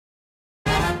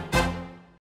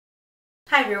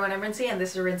Hi everyone, I'm Rincey and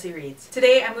this is Rincey Reads.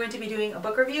 Today I'm going to be doing a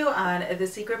book review on The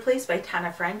Secret Place by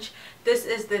Tana. This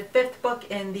is the fifth book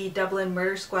in the Dublin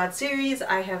Murder Squad series.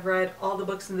 I have read all the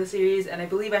books in the series and I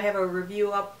believe I have a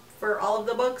review up for all of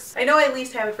the books. I know I at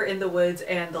least have it for In the Woods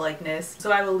and The Likeness,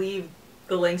 so I will leave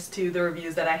the links to the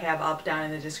reviews that I have up down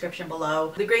in the description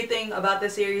below. The great thing about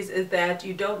this series is that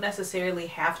you don't necessarily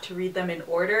have to read them in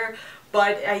order,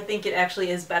 but I think it actually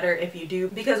is better if you do,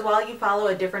 because while you follow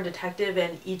a different detective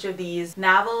in each of these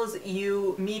novels,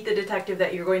 you meet the detective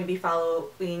that you're going to be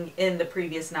following in the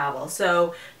previous novel.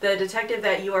 So the detective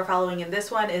that you are following in this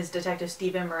one is Detective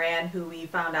Stephen Moran, who we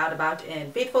found out about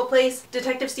in Faithful Place.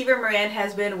 Detective Stephen Moran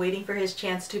has been waiting for his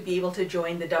chance to be able to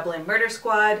join the Dublin Murder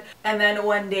Squad, and then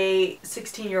one day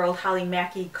 16-year-old Holly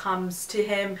Mackey comes to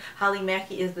him. Holly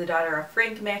Mackey is the daughter of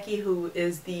Frank Mackey, who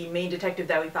is the main detective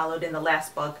that we followed in the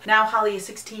last book. Now Holly is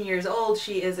 16 years old.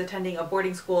 She is attending a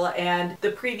boarding school, and the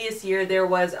previous year there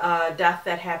was a death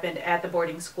that happened at the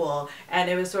boarding school, and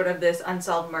it was sort of this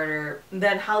unsolved murder.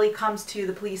 Then Holly comes to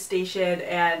the police station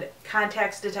and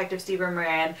contacts Detective Stephen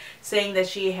Moran, saying that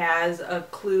she has a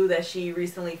clue that she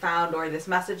recently found, or this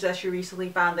message that she recently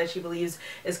found that she believes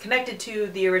is connected to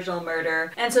the original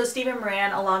murder. And so Stephen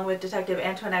Moran, along with Detective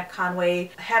Antoinette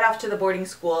Conway, head off to the boarding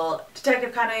school.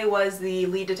 Detective Conway was the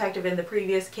lead detective in the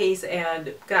previous case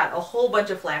and got a whole bunch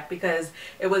of flack because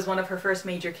it was one of her first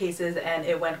major cases and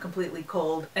it went completely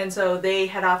cold. And so they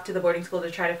head off to the boarding school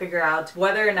to try to figure out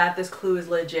whether or not this clue is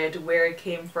legit, where it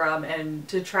came from, and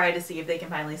to try to see if they can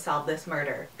finally solve this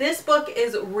murder. This book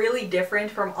is really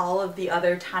different from all of the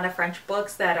other Tana French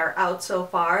books that are out so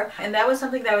far, and that was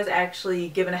something that I was actually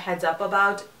given a heads up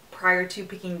about prior to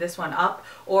picking this one up,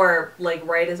 or like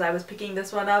right as I was picking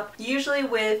this one up. Usually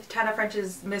with Tana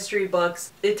French's mystery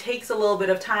books, it takes a little bit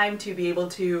of time to be able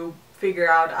to figure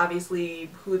out obviously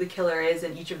who the killer is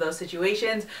in each of those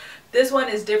situations. This one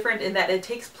is different in that it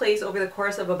takes place over the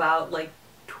course of about like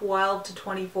 12 to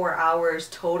 24 hours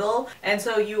total, and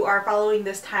so you are following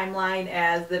this timeline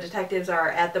as the detectives are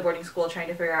at the boarding school trying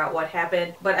to figure out what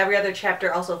happened, but every other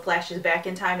chapter also flashes back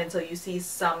in time, and so you see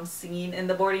some scene in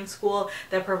the boarding school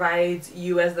that provides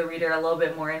you as the reader a little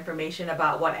bit more information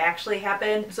about what actually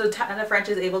happened. So Tana French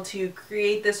is able to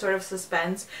create this sort of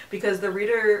suspense because the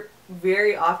reader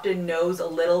very often knows a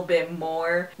little bit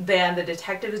more than the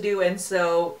detectives do, and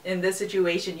so in this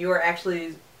situation you are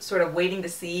actually sort of waiting to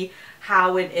see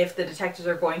how and if the detectives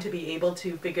are going to be able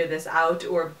to figure this out,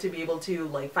 or to be able to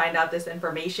like find out this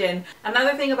information.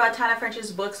 Another thing about Tana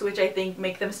French's books, which I think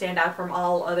make them stand out from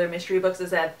all other mystery books,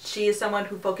 is that she is someone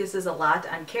who focuses a lot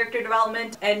on character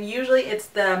development, and usually it's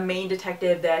the main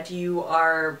detective that you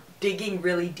are digging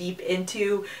really deep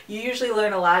into. You usually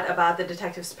learn a lot about the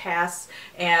detective's past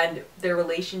and their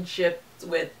relationship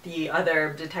with the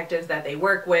other detectives that they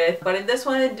work with. But in this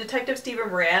one, Detective Stephen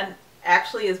Moran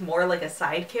actually is more like a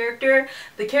side character.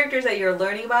 The characters that you're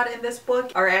learning about in this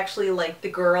book are actually like the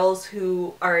girls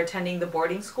who are attending the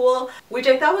boarding school, which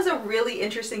I thought was a really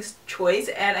interesting choice,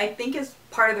 and I think is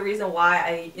part of the reason why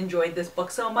I enjoyed this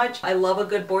book so much. I love a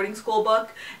good boarding school book,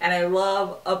 and I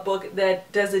love a book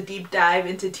that does a deep dive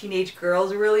into teenage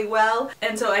girls really well,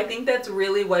 and so I think that's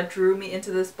really what drew me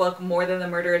into this book more than the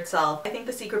murder itself. I think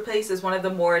The Secret Place is one of the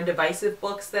more divisive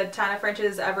books that Tana French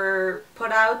has ever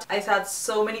put out. I saw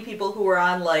so many people who were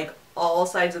on like all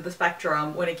sides of the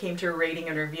spectrum when it came to rating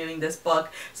and reviewing this book.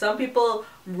 Some people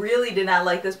really did not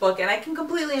like this book, and I can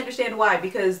completely understand why,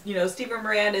 because, you know, Stephen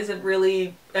Moran isn't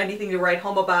really anything to write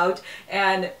home about,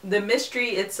 and the mystery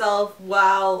itself,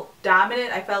 while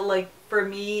dominant, I felt like, for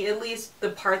me at least, the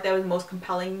part that was most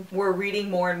compelling were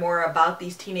reading more and more about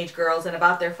these teenage girls and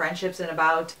about their friendships and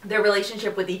about their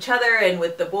relationship with each other and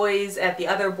with the boys at the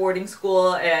other boarding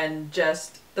school, and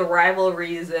just the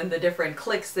rivalries and the different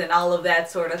cliques and all of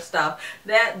that sort of stuff.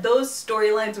 Those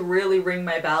storylines really ring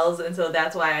my bells, and so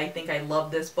that's why I think I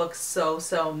love this book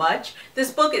so much.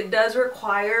 This book, it does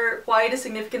require quite a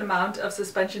significant amount of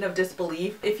suspension of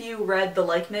disbelief. If you read The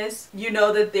Likeness, you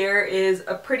know that there is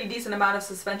a pretty decent amount of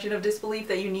suspension of disbelief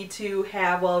that you need to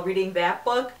have while reading that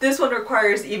book. This one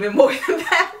requires even more than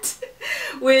that.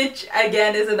 Which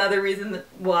again is another reason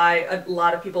why a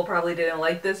lot of people probably didn't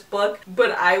like this book,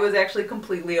 but I was actually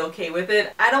completely okay with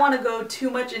it. I don't want to go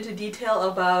too much into detail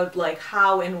about like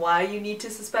how and why you need to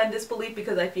suspend disbelief,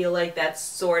 because I feel like that's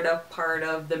sort of part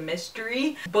of the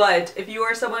mystery. But if you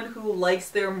are someone who likes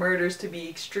their murders to be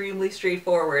extremely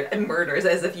straightforward, and murders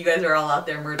as if you guys are all out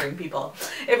there murdering people,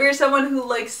 if you're someone who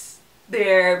likes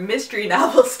their mystery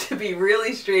novels to be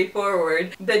really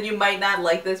straightforward, then you might not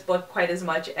like this book quite as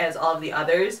much as all of the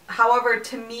others. However,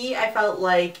 to me, I felt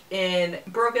like in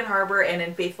Broken Harbor and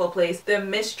in Faithful Place, the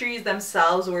mysteries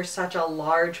themselves were such a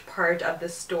large part of the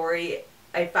story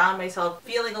I found myself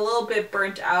feeling a little bit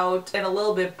burnt out and a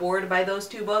little bit bored by those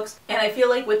two books. And I feel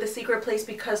like with The Secret Place,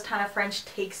 because Tana French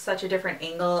takes such a different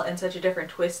angle and such a different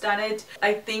twist on it,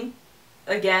 I think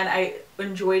again, I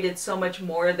enjoyed it so much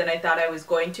more than I thought I was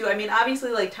going to. I mean,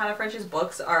 obviously, like, Tana French's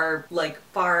books are, like,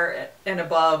 far and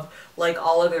above, like,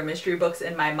 all other mystery books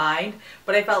in my mind,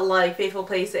 but I felt like Faithful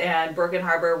Place and Broken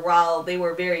Harbor, while they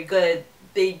were very good,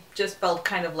 they just felt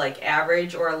kind of like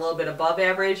average or a little bit above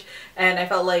average, and I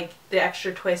felt like the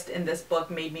extra twist in this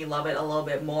book made me love it a little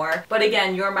bit more. But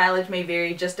again, your mileage may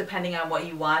vary just depending on what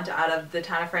you want out of the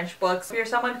Tana French books. If you're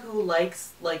someone who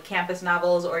likes, like, campus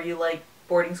novels, or you like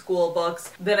boarding school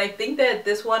books, then I think that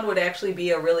this one would actually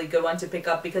be a really good one to pick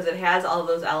up, because it has all of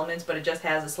those elements, but it just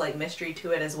has a slight mystery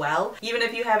to it as well. Even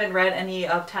if you haven't read any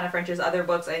of Tana French's other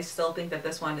books, I still think that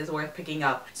this one is worth picking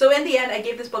up. So in the end, I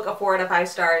gave this book a 4 out of 5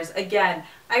 stars. Again,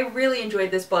 I really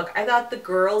enjoyed this book. I thought the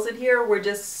girls in here were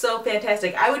just so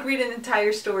fantastic. I would read an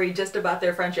entire story just about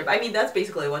their friendship. I mean, that's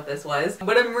basically what this was.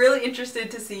 But I'm really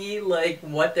interested to see, like,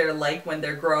 what they're like when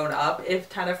they're grown up. If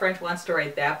Tana French wants to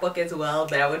write that book as well,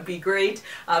 that would be great.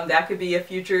 That could be a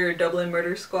future Dublin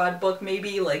Murder Squad book,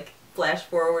 maybe, like, flash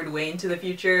forward way into the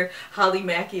future. Holly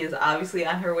Mackey is obviously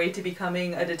on her way to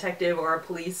becoming a detective or a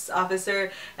police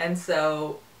officer, and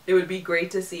so it would be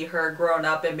great to see her grown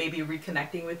up and maybe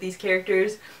reconnecting with these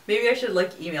characters. Maybe I should,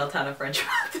 like, email Tana French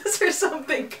about this or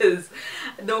something, because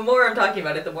the more I'm talking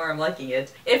about it, the more I'm liking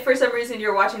it. If for some reason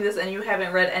you're watching this and you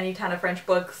haven't read any Tana French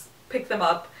books, pick them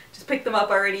up. Just pick them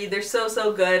up already. They're so,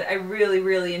 so good. I really,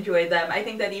 really enjoyed them. I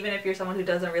think that even if you're someone who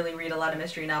doesn't really read a lot of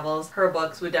mystery novels, her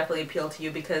books would definitely appeal to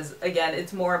you, because, again,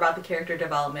 it's more about the character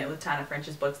development with Tana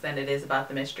French's books than it is about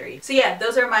the mystery. So yeah,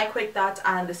 those are my quick thoughts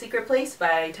on The Secret Place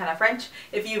by Tana French.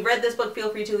 If you read this book,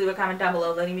 feel free to leave a comment down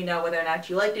below letting me know whether or not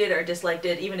you liked it or disliked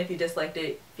it. Even if you disliked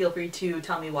it, feel free to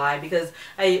tell me why, because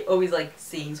I always like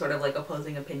seeing sort of like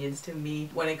opposing opinions to me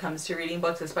when it comes to reading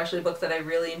books, especially books that I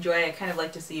really enjoy. I kind of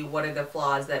like to see what are the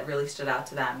flaws that really stood out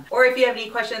to them. Or if you have any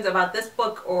questions about this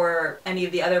book or any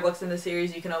of the other books in the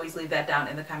series, you can always leave that down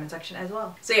in the comment section as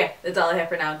well. So yeah, that's all I have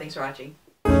for now, and thanks for watching.